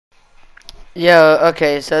Yo,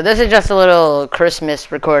 okay, so this is just a little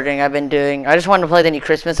Christmas recording I've been doing. I just wanted to play the new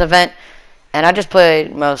Christmas event, and I just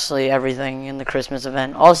played mostly everything in the Christmas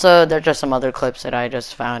event. Also, there's just some other clips that I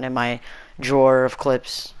just found in my drawer of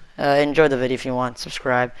clips. Enjoy the video if you want.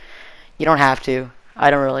 Subscribe. You don't have to.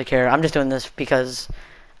 I don't really care. I'm just doing this because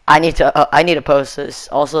I need to post this.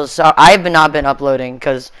 Also, so I've not been uploading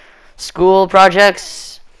because school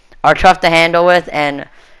projects are tough to handle with, and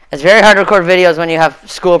it's very hard to record videos when you have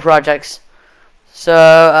school projects.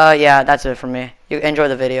 So, yeah, that's it from me. You enjoy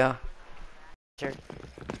the video.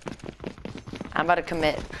 I'm about to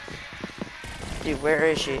commit. Dude, where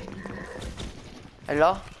is she?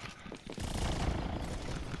 Hello?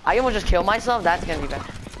 I almost just killed myself? That's gonna be bad. I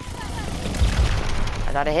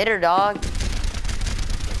thought I hit her, dog.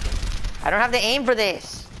 I don't have the aim for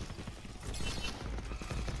this.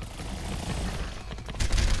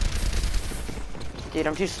 Dude,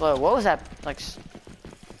 I'm too slow. What was that? Like...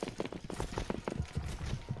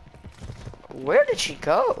 Where did she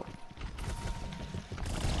go?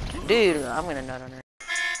 Dude, I'm gonna nut on her.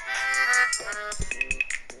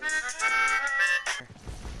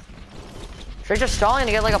 She's just stalling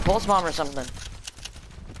to get like a pulse bomb or something.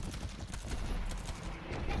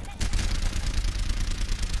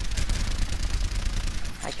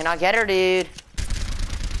 I cannot get her, dude.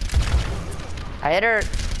 I hit her.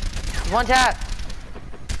 One tap.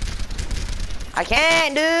 I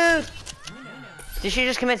can't, dude. Did she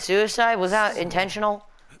just commit suicide? Was that intentional?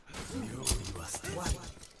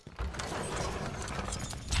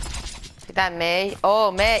 Get that May.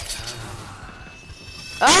 Oh, May.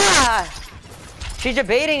 Ah! She's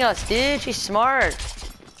debating us, dude. She's smart.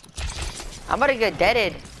 I'm about to get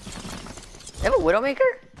deaded. They have a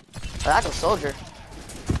Widowmaker? Oh, that's a soldier.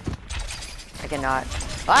 I cannot.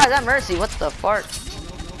 Ah, is that Mercy? What the fart?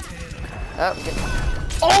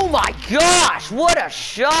 Oh my gosh! What a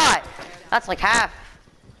shot! That's like half.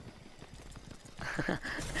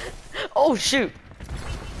 Oh shoot!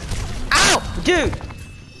 Ow! Dude!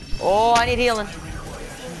 Oh, I need healing.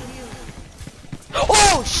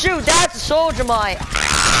 Oh shoot! That's a soldier mine!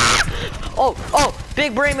 Oh!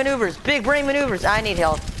 Big brain maneuvers! Big brain maneuvers! I need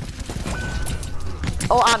help.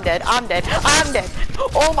 Oh, I'm dead! I'm dead! I'm dead!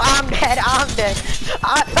 Oh, I'm dead! I'm dead!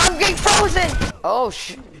 I'm getting frozen! Oh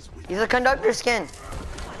shoot! He's a conductor skin.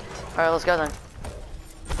 All right, let's go then.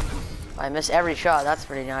 I miss every shot. That's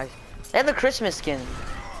pretty nice. They have the Christmas skin.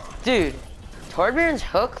 Dude, Torbjorn's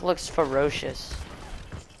hook looks ferocious.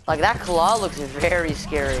 Like, that claw looks very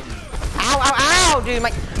scary. Ow, dude.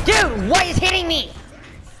 Dude, what is hitting me?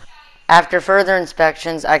 After further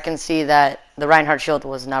inspections, I can see that the Reinhardt shield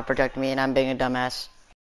was not protecting me, and I'm being a dumbass.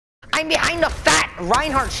 I'm behind the fat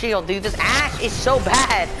Reinhardt shield, dude. This Ashe is so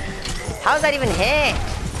bad. How does that even hit?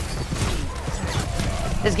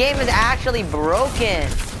 This game is actually broken.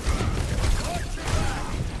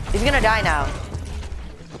 He's gonna die now.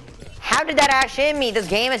 How did that Ashe hit me? This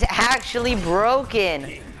game is actually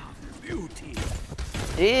broken.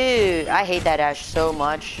 Dude, I hate that Ashe so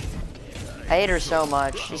much. I hate her so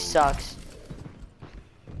much. She sucks.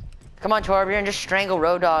 Come on, Torbjorn, just strangle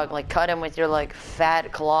Road Dogg. Like, cut him with your, like,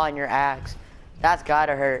 fat claw in your axe. That's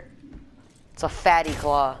gotta hurt. It's a fatty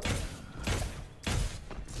claw.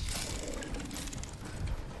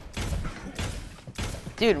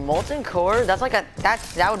 Dude, Molten Core? That's like a...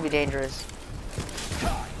 That would be dangerous.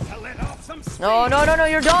 No,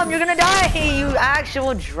 you're dumb. You're gonna die, you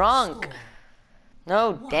actual drunk.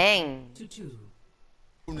 No, dang.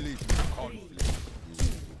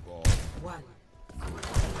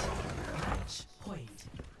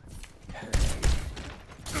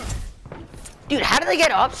 Dude, how do they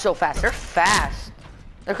get up so fast? They're fast.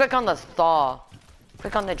 They're quick on the thaw.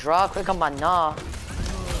 Quick on the draw, quick on my gnaw.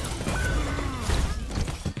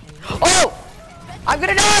 Oh! I'm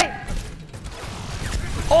gonna die!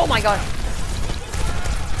 Oh my god.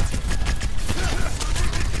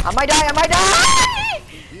 I might die!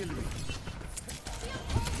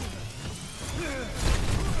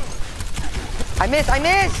 I miss!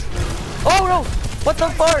 Oh no! What the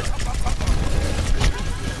fart?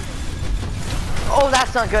 Oh,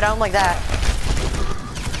 that's not good. I don't like that.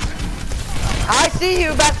 I see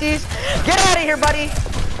you, besties. Get out of here, buddy.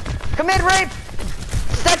 Commit rape.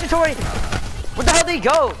 Statutory. Where the hell did he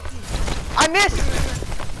go? I missed.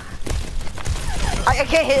 I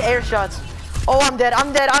can't hit air shots. Oh, I'm dead.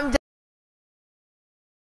 I'm dead.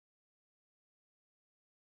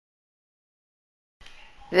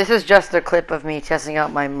 This is just a clip of me testing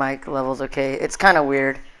out my mic levels, okay? It's kind of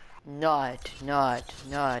weird. Not.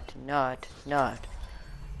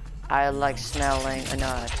 I like smelling a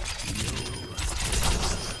nut.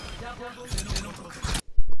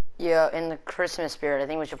 Yeah, in the Christmas spirit, I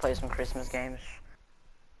think we should play some Christmas games.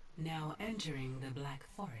 Now entering the Black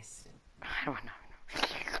Forest. I don't know.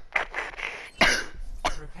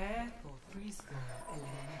 Prepare for freestyle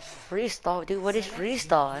elimination. Freestyle? Dude, what is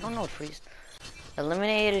freestyle? I don't know what freestyle.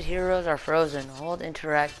 Eliminated heroes are frozen. Hold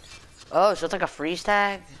interact. Oh, so it's like a freeze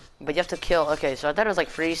tag? But you have to kill. Okay, so I thought it was like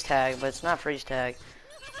freeze tag, but it's not freeze tag.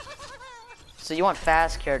 So you want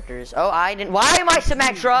fast characters. Oh, I didn't. Why am I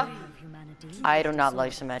Symmetra? I do not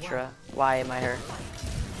like Symmetra. Why am I her?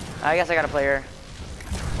 I guess I gotta play her.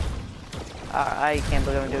 I can't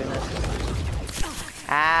believe I'm doing this.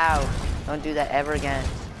 Ow. Don't do that ever again.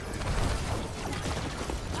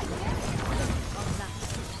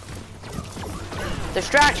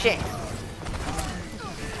 Distraction.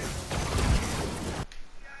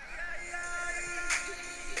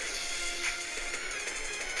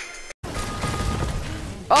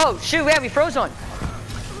 Oh, shoot, yeah, we froze one.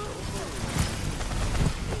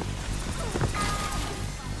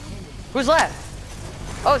 Who's left?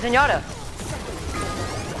 Oh, Zenyatta.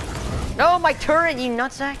 No, my turret, you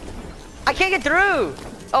nutsack. I can't get through.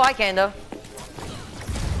 Oh, I can, though.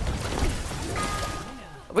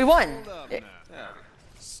 We won.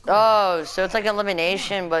 Oh, so it's like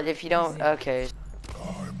elimination, but if you don't... Okay.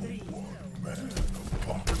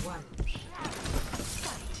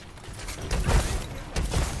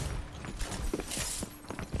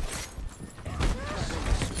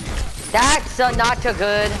 That's not too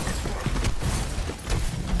good.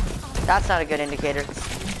 That's not a good indicator.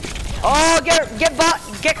 Oh,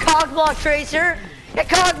 get cog blocked, Tracer. Get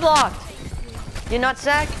cog blocked. You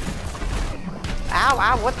nutsack. Ow,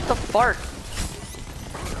 ow, what the fart?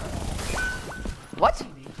 What?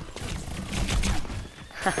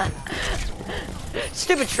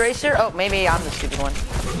 Stupid Tracer. Oh, maybe I'm the stupid one.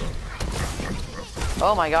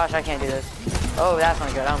 Oh my gosh, I can't do this. Oh, that's not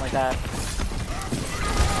good. I don't like that.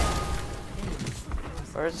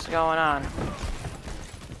 What's going on?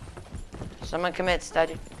 Someone commits,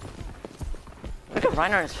 Daddy. Look at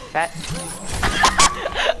Reinhardt's fat.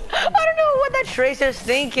 I don't know what that Tracer's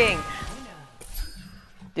thinking.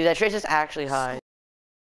 Dude, that Tracer's actually high.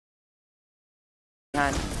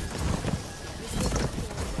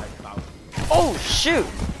 Oh, shoot.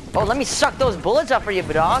 Oh, let me suck those bullets up for you,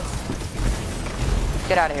 dog.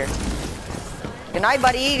 Get out of here. Good night,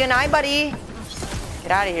 buddy. Good night, buddy.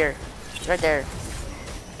 Get out of here. It's right there.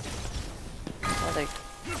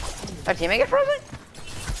 Our teammate get frozen?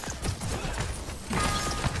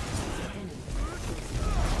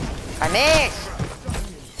 I missed!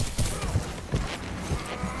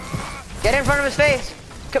 Get in front of his face!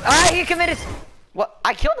 He committed! What?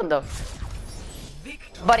 I killed him though.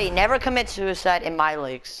 Buddy, never commit suicide in my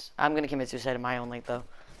legs. I'm gonna commit suicide in my own league though.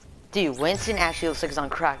 Dude, Winston actually looks like he's on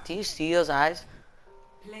crack. Do you see those eyes?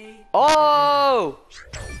 Oh!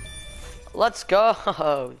 Let's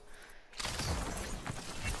go!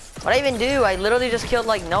 What'd I even do? I literally just killed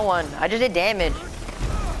like no one. I just did damage.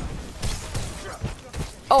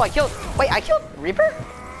 Oh, I killed Reaper?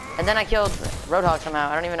 And then I killed Roadhog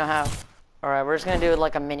somehow. I don't even know how. Alright, we're just gonna do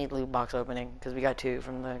like a mini loot box opening because we got 2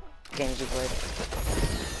 from the games we played.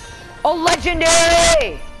 Oh,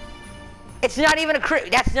 legendary! It's not even a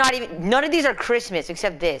that's not even, none of these are Christmas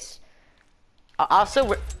except this.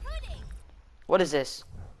 Also, what is this?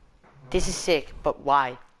 This is sick, but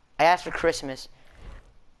why? I asked for Christmas.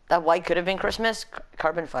 That white could have been Christmas.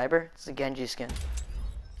 Carbon fiber. It's a Genji skin.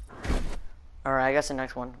 Alright, I guess the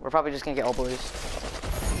next one. We're probably just gonna get all blues.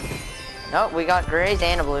 Nope, we got grays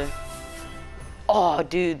and a blue. Oh,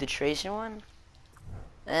 dude, the Tracer one?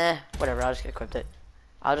 Whatever, I'll just get equipped it.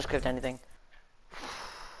 I'll just equip anything.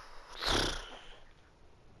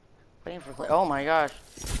 Waiting for play. Oh my gosh.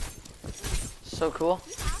 So cool.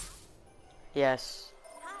 Yes.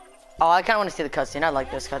 Oh, I kinda wanna see the cutscene. I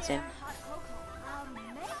like this cutscene.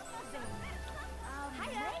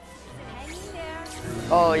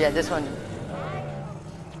 Oh yeah, this one.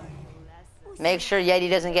 Make sure Yeti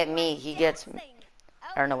doesn't get me. He gets.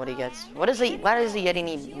 I don't know what he gets. Why does the Yeti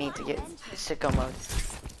need me to get sicko mode?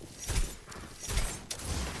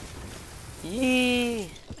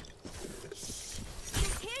 Yee.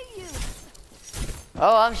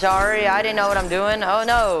 Oh, I'm sorry. I didn't know what I'm doing. Oh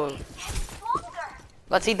no.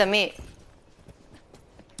 Let's eat the meat.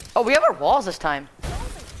 Oh, we have our walls this time.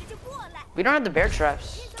 We don't have the bear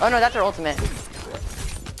traps. Oh no, that's our ultimate.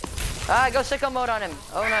 Ah, go sicko mode on him.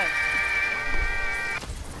 Oh no.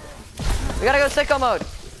 We gotta go sicko mode.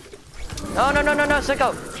 No, no, no, no, no,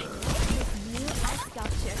 sicko.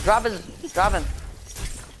 Drop him.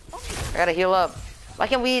 I gotta heal up. Why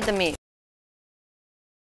can't we eat the meat?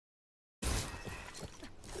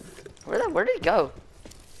 Where did he go?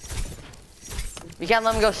 You can't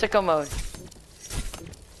let him go sicko mode.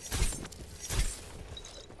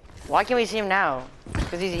 Why can't we see him now?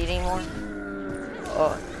 Because he's eating more?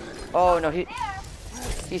 Oh no,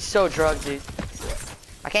 he's so drugged, dude.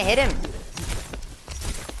 I can't hit him.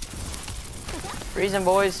 Freeze him,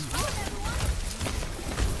 boys.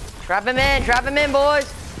 Trap him in,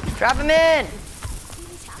 boys. Trap him in.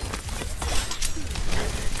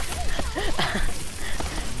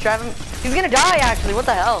 Trap him. He's gonna die, actually. What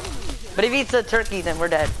the hell? But if he eats the turkey, then we're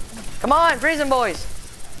dead. Come on, freeze him, boys.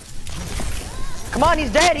 Come on,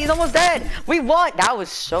 he's dead. He's almost dead. We won. That was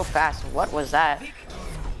so fast. What was that?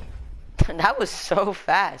 That was so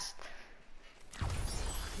fast.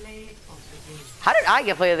 How did I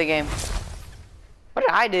get play of the game? What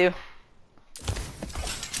did I do?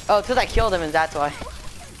 Oh, it's because I killed him and that's why.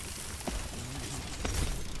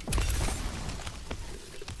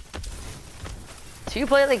 Two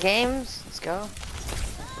play of the games? Let's go.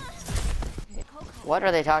 What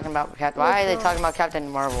are they talking about? Why are they talking about Captain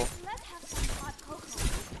Marvel?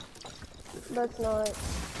 Let's not.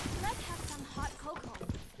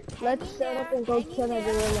 Let's set up and go kill a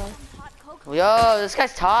gorilla. Yo, this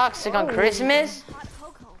guy's toxic on Christmas?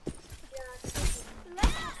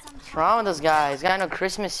 What's wrong with this guy? He's got no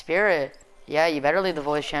Christmas spirit. Yeah, you better leave the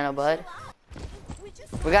voice channel, bud.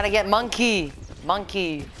 We gotta get Monkey.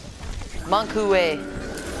 Monkey. Monkey.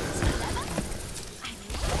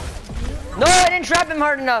 No, I didn't trap him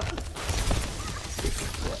hard enough.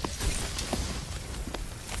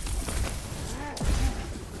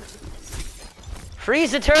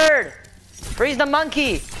 Freeze the turd! Freeze the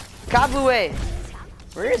monkey! Kabue!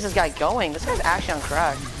 Where is this guy going? This guy's actually on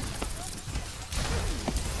crack.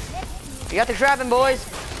 You got to trap him, boys!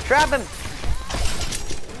 Trap him!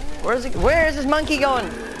 Where is this monkey going?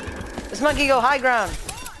 This monkey go high ground.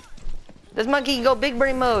 This monkey can go big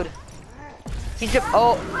brain mode. He took.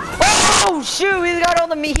 Oh shoot! He got all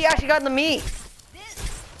the meat. He actually got the meat.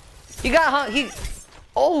 He got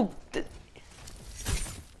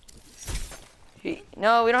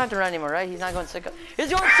no, we don't have to run anymore, right? He's not going sicko. He's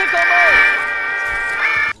going sicko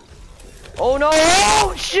mode. Oh no!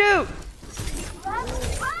 Oh shoot!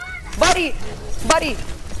 Buddy!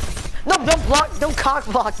 No, don't block! Don't cock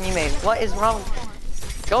block me, mate. What is wrong?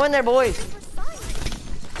 Go in there, boys.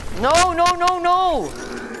 No!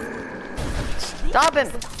 Stop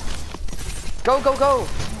him! Go!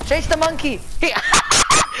 Chase the monkey! The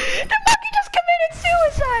monkey just committed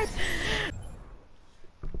suicide!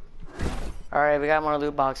 Alright, we got more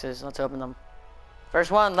loot boxes. Let's open them.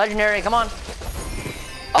 First one, legendary, come on.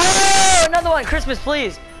 Oh, another one, Christmas,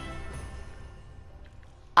 please.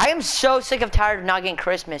 I am so sick of tired of not getting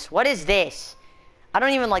Christmas. What is this? I don't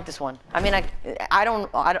even like this one. I mean, I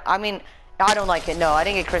don't like it. No, I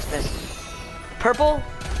didn't get Christmas. Purple?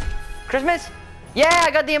 Christmas? Yeah,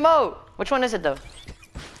 I got the emote. Which one is it though?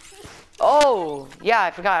 Oh, yeah,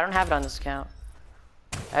 I forgot. I don't have it on this account.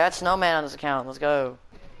 I got Snowman on this account. Let's go.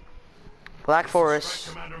 Black Forest.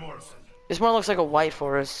 This one looks like a white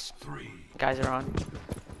forest. Guys are on.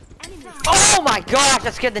 Oh my gosh,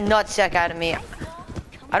 that scared the nutsack out of me.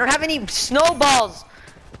 I don't have any snowballs.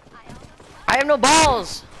 I have no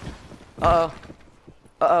balls. Uh-oh.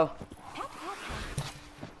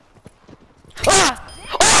 Ah!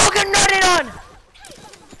 Oh, get nutted on!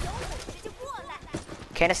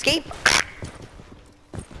 Can't escape.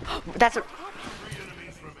 That's a...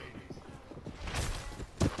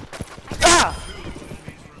 Ah!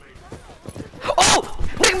 Oh!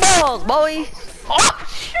 Big balls, boy! Oh,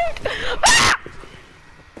 shoot! Ah!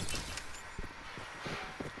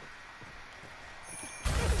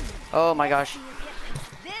 Oh my gosh.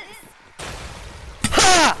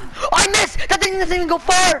 Ha! I missed! That thing doesn't even go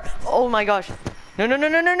far! Oh my gosh.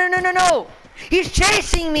 No! He's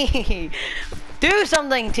chasing me! Do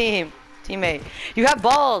something, teammate. You have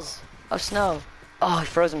balls of snow. Oh, he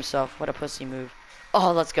froze himself. What a pussy move.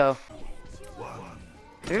 Oh, let's go.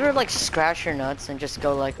 Have you ever like scratch your nuts and just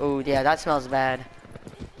go like, oh yeah, that smells bad?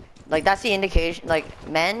 Like that's the indication. Like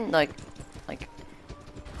men, like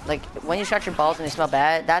when you scratch your balls and they smell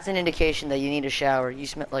bad, that's an indication that you need a shower. You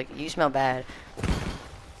smell bad.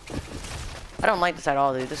 I don't like this at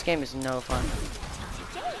all, dude. This game is no fun.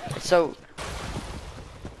 It's so.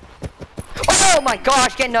 Oh my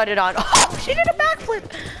gosh, get nutted on. Oh, she did a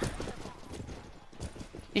backflip.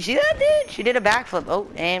 You see that, dude? She did a backflip. Oh,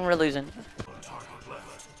 and we're losing.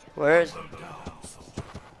 Where's...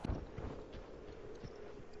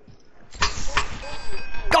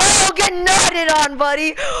 Oh, get nutted on,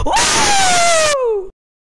 buddy. Woo!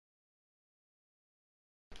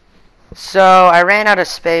 So, I ran out of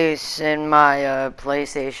space in my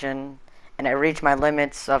PlayStation, and I reached my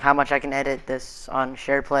limits of how much I can edit this on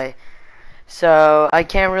shared play. So I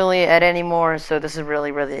can't really edit anymore, so this is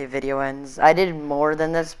really where the video ends. I did more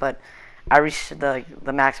than this, but I reached the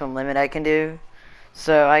maximum limit I can do.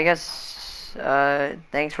 So I guess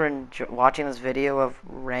thanks for watching this video of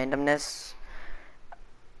randomness.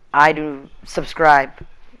 I do subscribe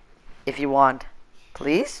if you want,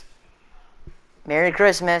 please. Merry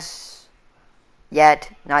Christmas.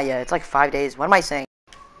 Yet, not yet. It's like 5 days. What am I saying?